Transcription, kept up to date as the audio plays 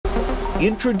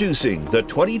Introducing the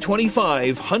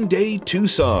 2025 Hyundai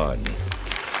Tucson.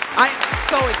 I'm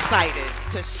so excited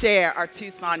to share our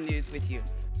Tucson news with you.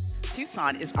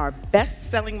 Tucson is our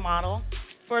best-selling model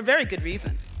for a very good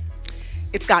reason.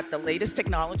 It's got the latest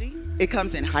technology. It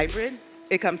comes in hybrid.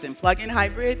 It comes in plug-in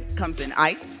hybrid, comes in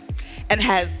ICE, and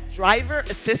has driver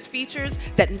assist features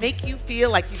that make you feel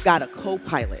like you've got a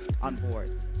co-pilot on board.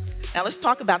 Now let's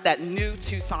talk about that new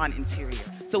Tucson interior.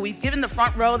 So we've given the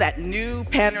front row that new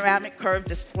panoramic curved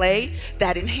display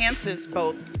that enhances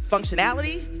both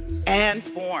functionality and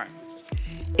form.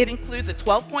 It includes a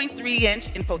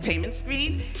 12.3-inch infotainment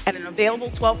screen and an available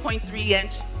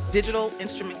 12.3-inch digital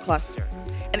instrument cluster.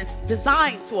 And it's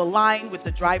designed to align with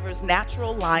the driver's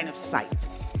natural line of sight.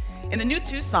 In the new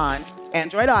Tucson,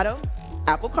 Android Auto,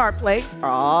 Apple CarPlay are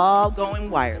all going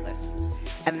wireless.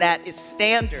 And that is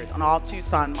standard on all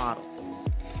Tucson models.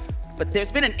 But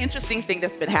there's been an interesting thing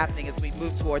that's been happening as we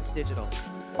move towards digital.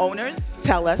 Owners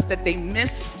tell us that they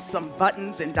miss some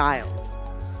buttons and dials.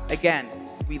 Again,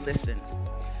 we listened.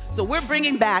 So we're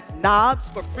bringing back knobs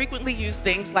for frequently used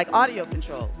things like audio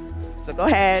controls. So go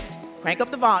ahead, crank up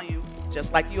the volume,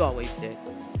 just like you always did.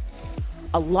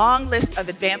 A long list of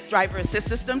advanced driver assist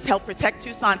systems help protect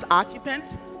Tucson's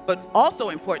occupants, but also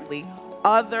importantly,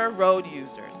 other road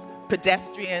users,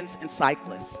 pedestrians and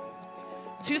cyclists.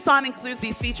 Tucson includes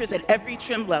these features at every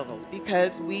trim level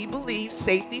because we believe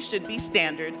safety should be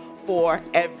standard for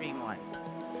everyone.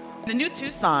 The new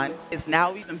Tucson is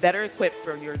now even better equipped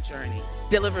for your journey,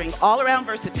 delivering all-around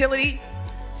versatility,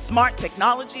 smart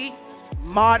technology,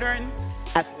 modern,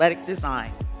 athletic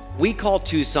design. We call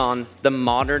Tucson the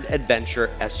modern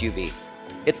adventure SUV.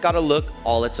 It's got a look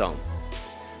all its own.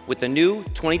 With the new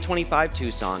 2025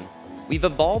 Tucson, we've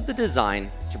evolved the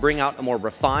design to bring out a more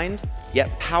refined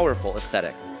yet powerful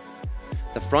aesthetic.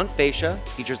 The front fascia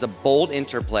features a bold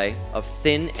interplay of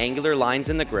thin angular lines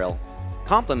in the grille,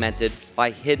 complemented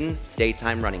by hidden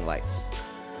daytime running lights.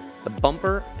 The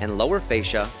bumper and lower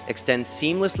fascia extend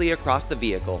seamlessly across the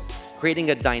vehicle, creating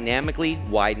a dynamically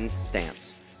widened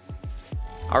stance.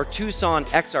 Our Tucson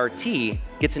XRT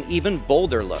gets an even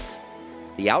bolder look.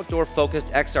 The outdoor-focused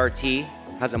XRT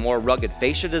has a more rugged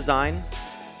fascia design,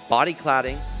 body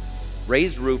cladding,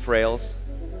 raised roof rails,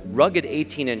 rugged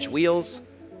 18-inch wheels,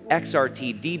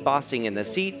 XRT debossing in the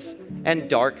seats, and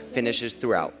dark finishes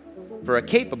throughout, for a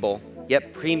capable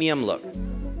yet premium look.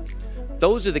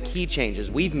 Those are the key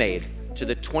changes we've made to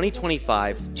the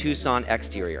 2025 Tucson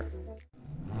exterior.